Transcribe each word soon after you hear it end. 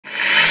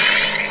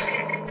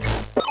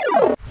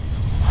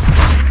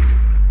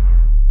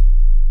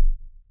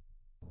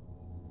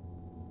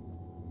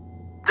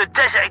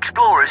desert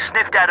explorers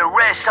sniffed out a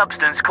rare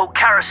substance called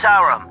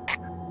Carusaurum.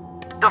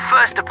 The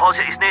first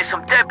deposit is near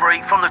some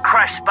debris from the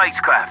crashed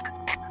spacecraft.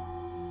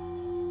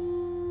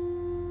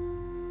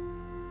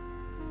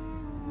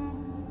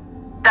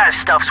 That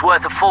stuff's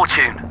worth a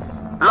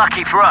fortune.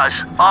 Lucky for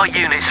us, our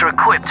units are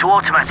equipped to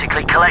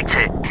automatically collect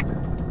it.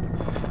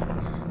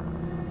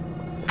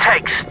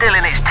 Tech's still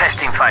in its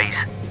testing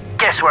phase.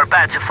 Guess we're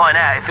about to find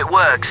out if it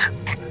works.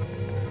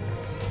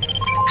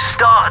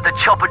 Start at the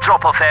chopper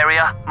drop-off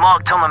area,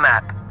 marked on the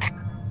map.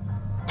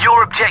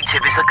 Your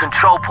objective is the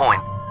control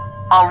point.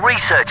 Our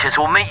researchers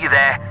will meet you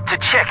there to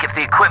check if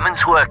the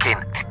equipment's working.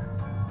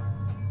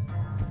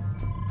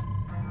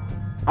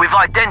 We've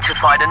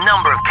identified a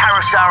number of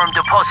Carusaurum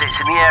deposits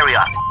in the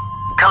area.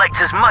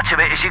 Collect as much of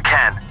it as you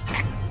can.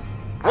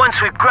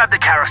 Once we've grabbed the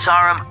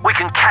Carusaurum, we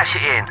can cash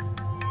it in.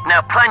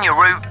 Now plan your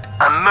route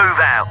and move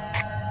out.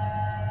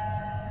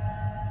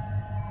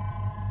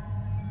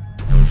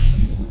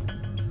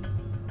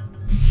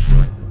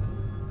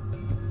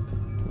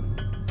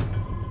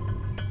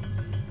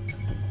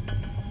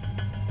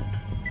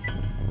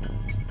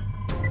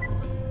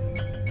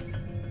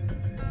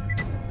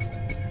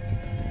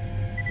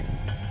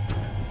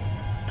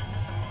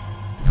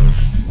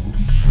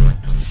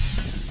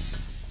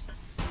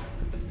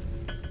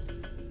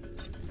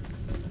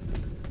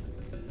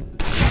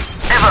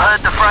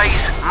 Heard the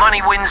phrase,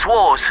 money wins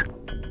wars?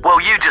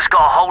 Well, you just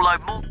got a whole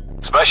load more.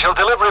 Special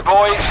delivery,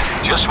 boys.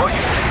 Just what you...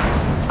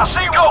 I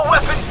see you got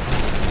weapons.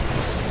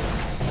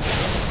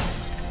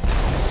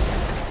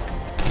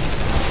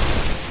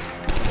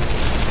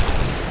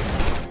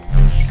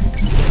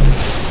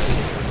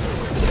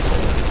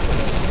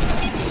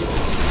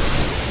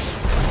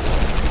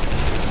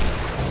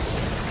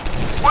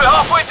 We're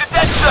halfway to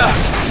dead, sir.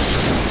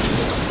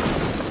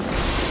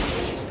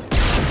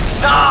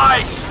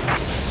 Nice!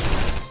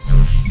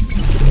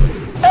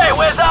 Hey,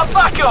 where's our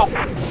backup?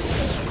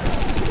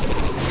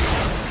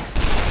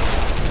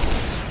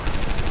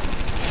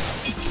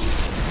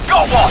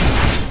 Got one!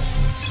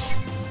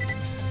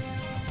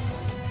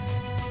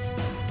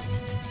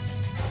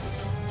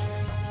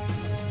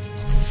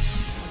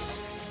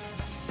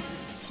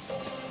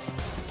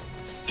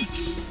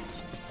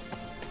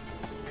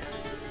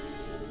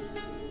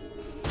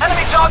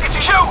 Enemy target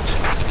to shoot!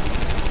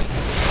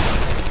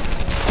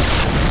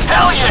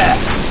 Hell yeah!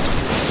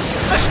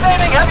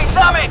 Sustaining heavy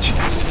damage!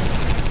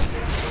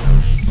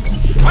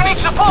 We need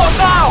support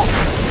now!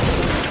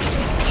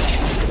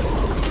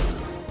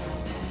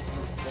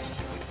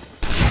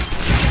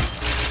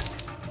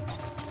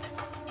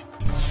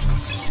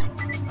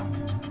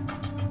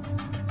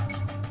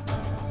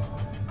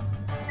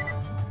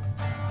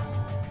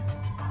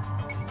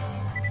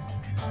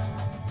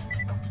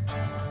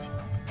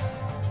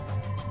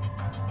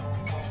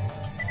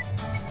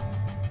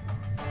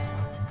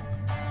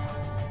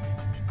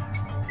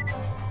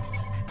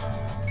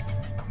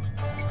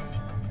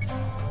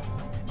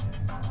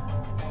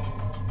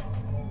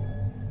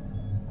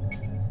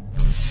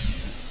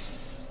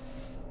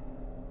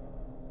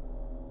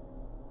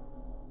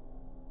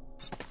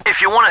 If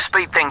you want to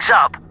speed things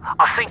up,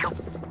 I think...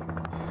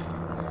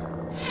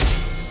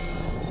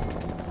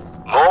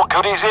 More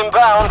goodies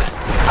inbound.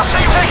 I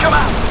see you take them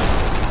out.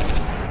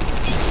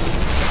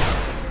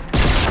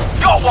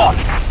 Got one.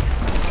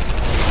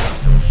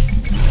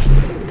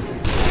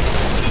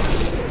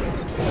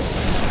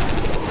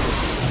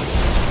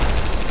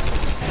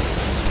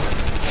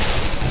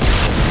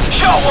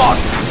 Shot one.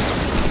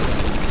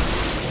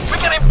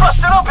 We're getting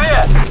busted up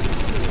here.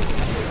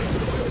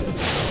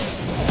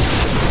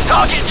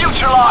 Target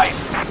neutralized!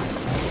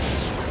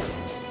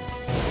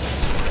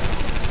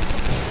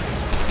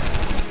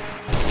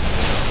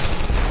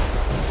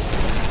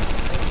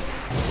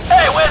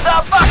 Hey, where's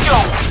our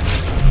backup?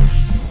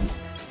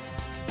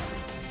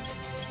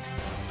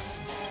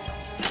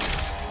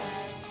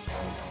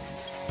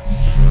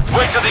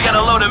 Wait till they get a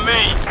load of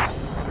me!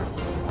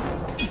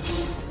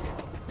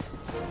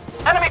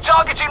 Enemy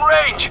target in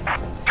range!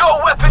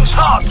 Go weapons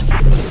hot!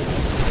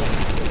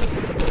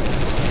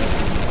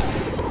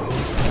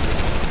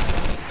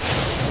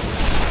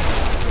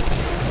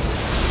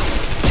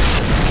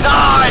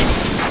 Nice!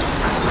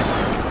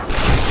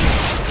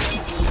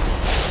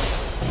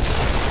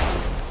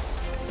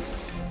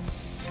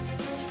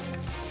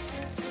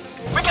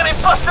 We're getting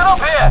busted up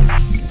here!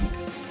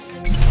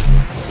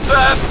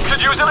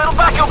 Could use a little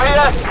backup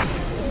here!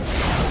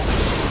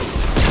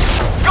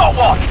 Got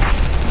one!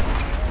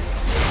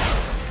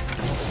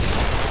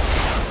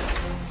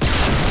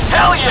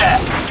 Hell yeah!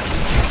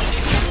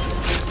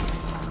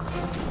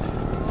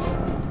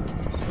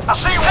 I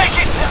see you take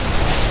it!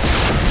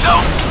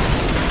 Don't!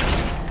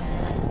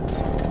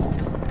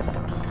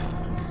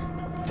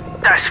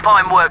 That's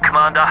fine work,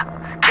 Commander.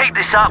 Keep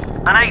this up,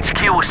 and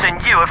HQ will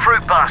send you a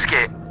fruit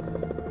basket.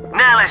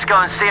 Now let's go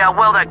and see how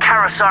well that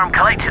Carusaurum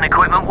collecting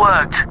equipment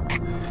worked.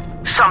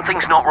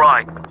 Something's not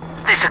right.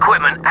 This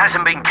equipment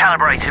hasn't been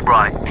calibrated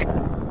right.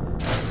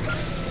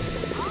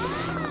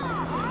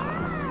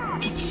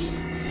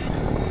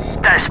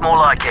 That's more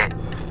like it.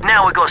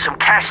 Now we've got some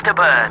cash to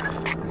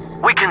burn.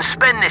 We can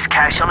spend this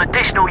cash on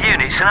additional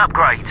units and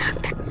upgrades.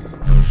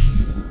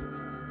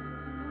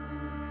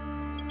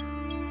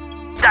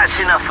 That's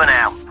enough for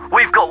now.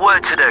 We've got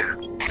work to do.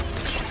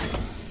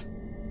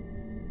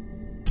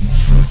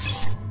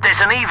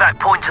 There's an evac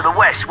point to the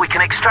west we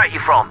can extract you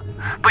from,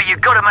 but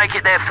you've got to make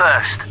it there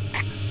first.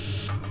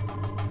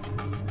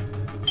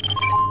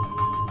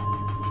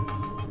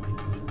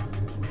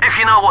 If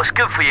you know what's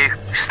good for you,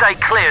 stay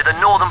clear of the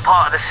northern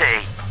part of the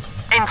city.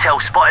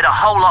 Intel spotted a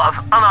whole lot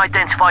of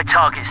unidentified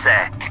targets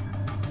there.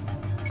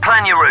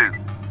 Plan your route.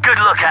 Good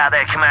luck out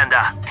there,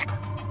 Commander.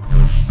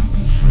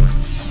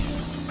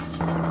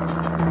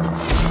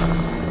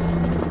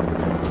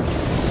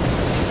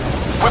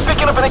 We're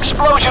picking up an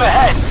explosion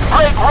ahead.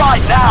 Break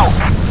right now.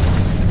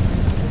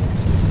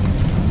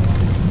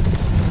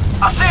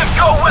 I see him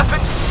got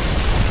weapons.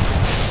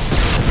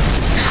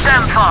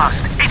 Stand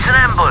fast. It's an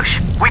ambush.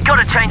 We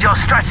gotta change our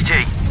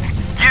strategy.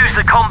 Use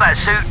the combat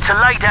suit to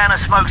lay down a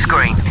smoke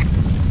screen.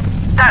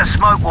 That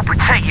smoke will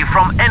protect you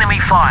from enemy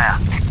fire.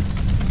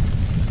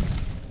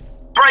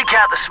 Break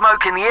out the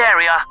smoke in the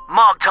area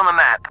marked on the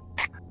map.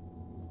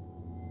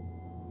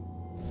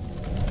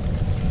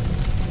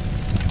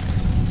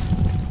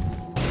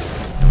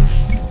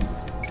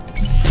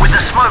 With the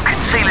smoke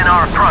concealing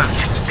our approach,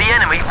 the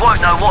enemy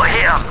won't know what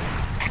hit them.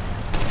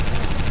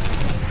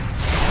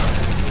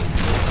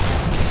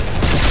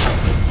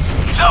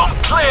 Zone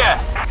clear.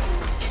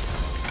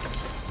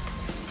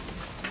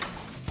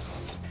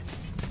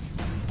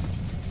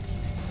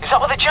 Is that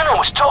what the General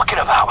was talking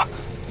about?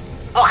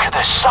 Look at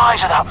the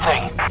size of that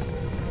thing.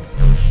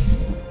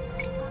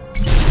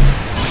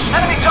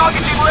 Enemy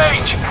target in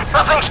range.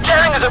 That thing's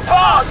tearing us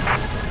apart.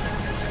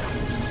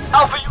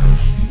 Alpha, you...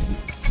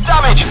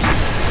 damage.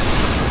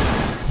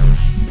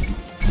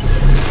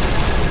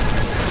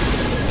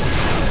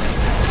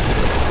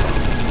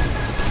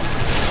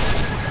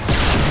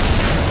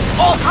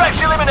 All threats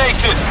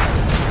eliminated!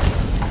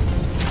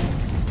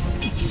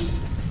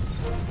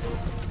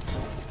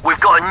 We've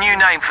got a new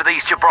name for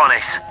these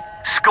jabronis.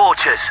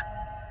 Scorchers.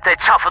 They're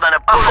tougher than a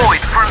bullet. Avoid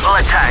frontal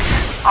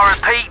attacks. I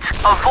repeat,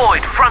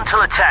 avoid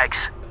frontal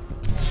attacks.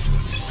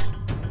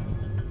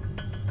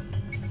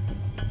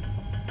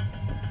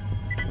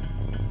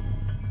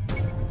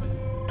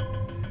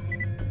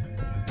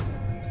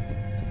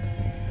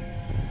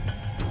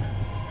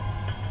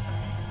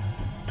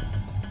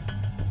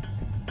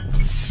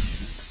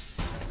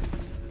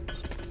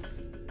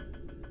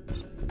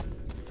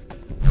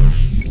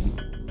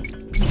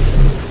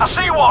 I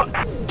see one!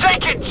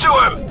 Take it to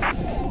him!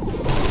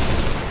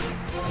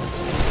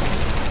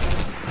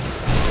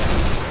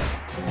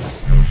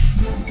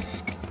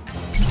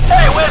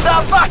 Hey, where's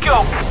our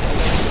backup?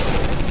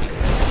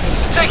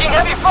 Taking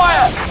heavy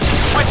fire!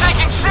 We're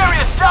taking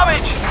serious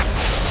damage!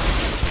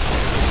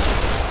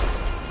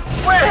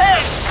 We're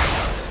hit!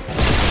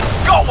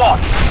 Got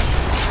one!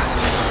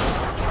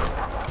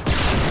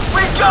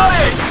 We got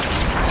it!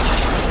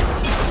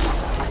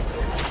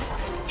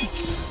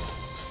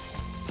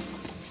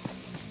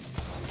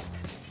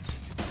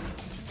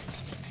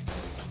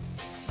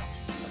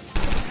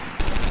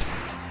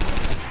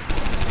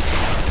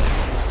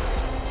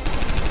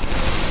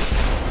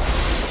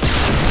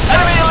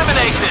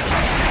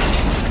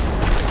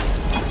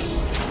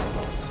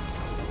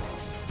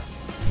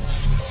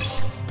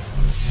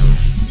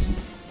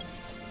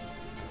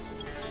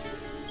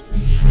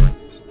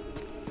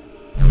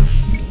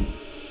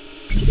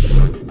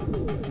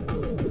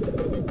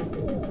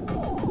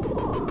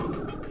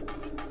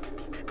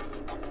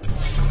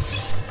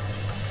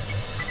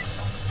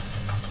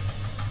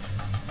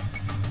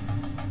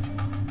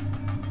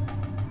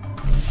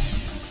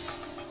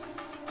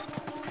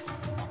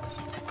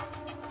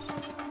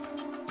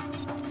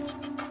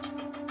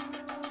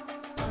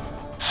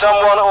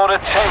 Someone order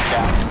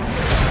takeout.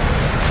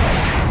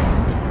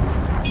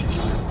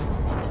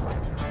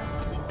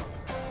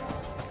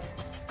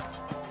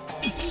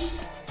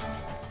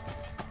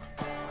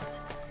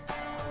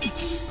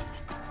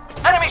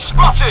 Enemy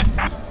spotted!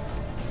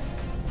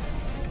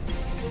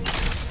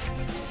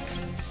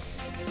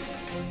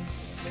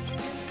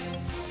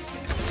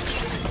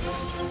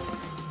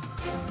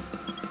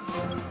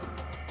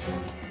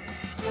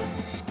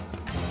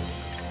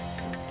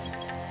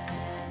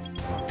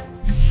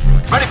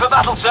 Ready for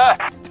battle, sir!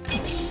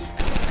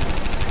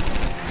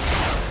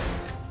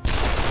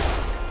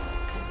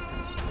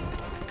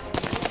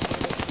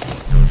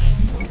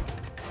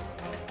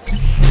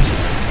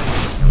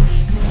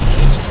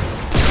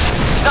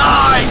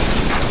 Nice!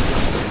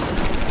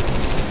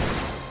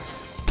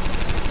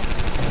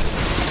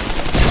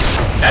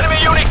 Enemy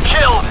unit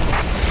killed!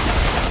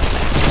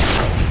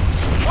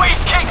 We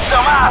kicked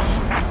some ass!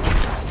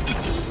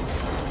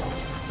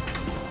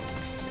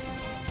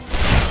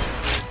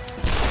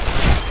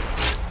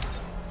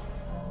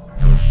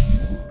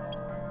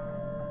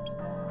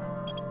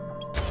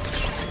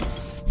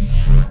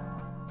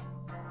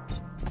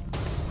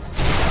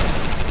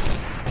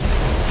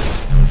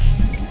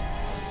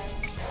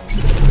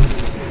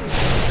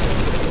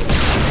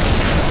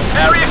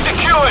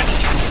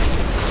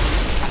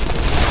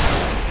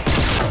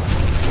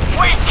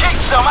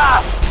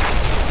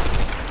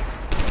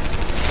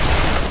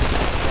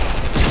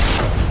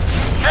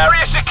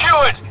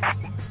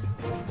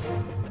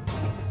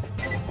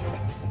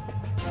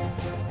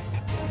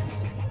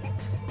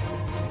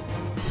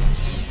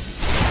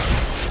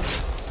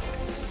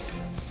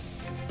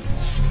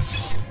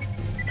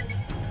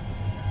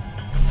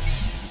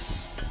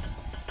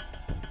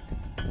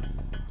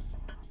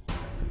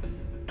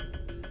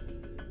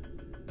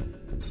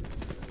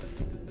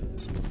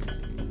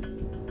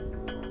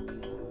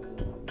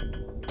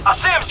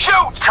 Shoot,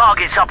 shoot!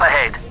 Target's up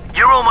ahead.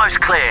 You're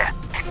almost clear.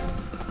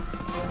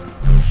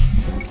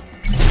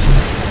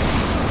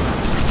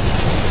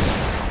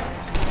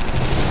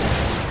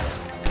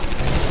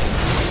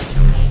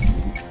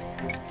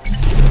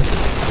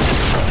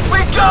 We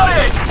got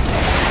it!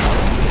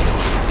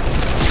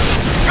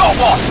 Got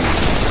one!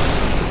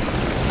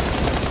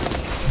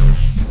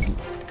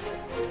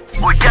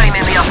 We're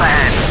gaining the upper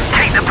hand.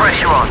 Keep the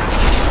pressure on.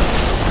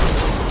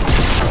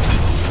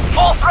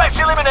 All threats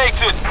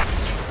eliminated!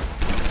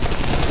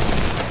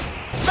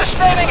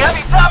 Sustaining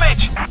heavy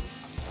damage!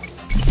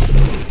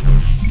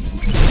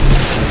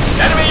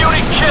 Enemy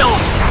unit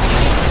killed!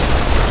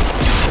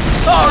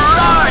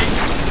 Alright!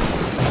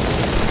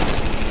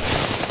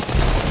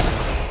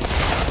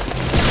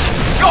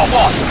 Got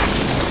one!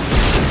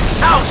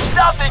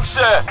 Outstanding,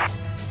 sir!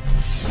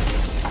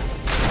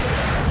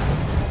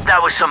 That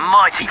was some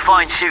mighty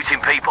fine shooting,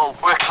 people.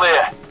 We're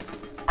clear.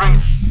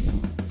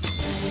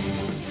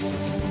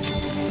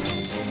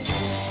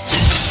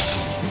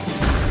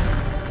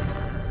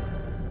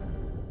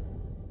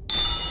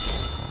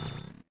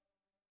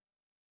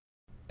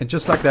 And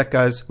just like that,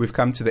 guys, we've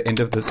come to the end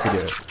of this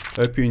video.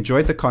 I hope you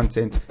enjoyed the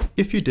content.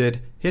 If you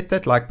did, hit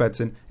that like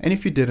button, and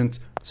if you didn't,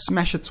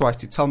 smash it twice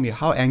to tell me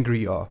how angry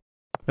you are.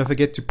 Don't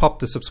forget to pop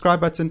the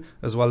subscribe button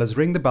as well as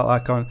ring the bell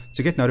icon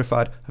to get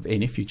notified of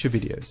any future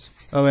videos.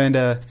 Oh,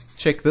 and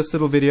check this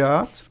little video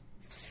out.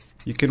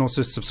 You can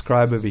also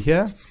subscribe over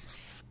here.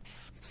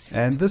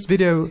 And this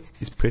video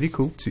is pretty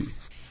cool too.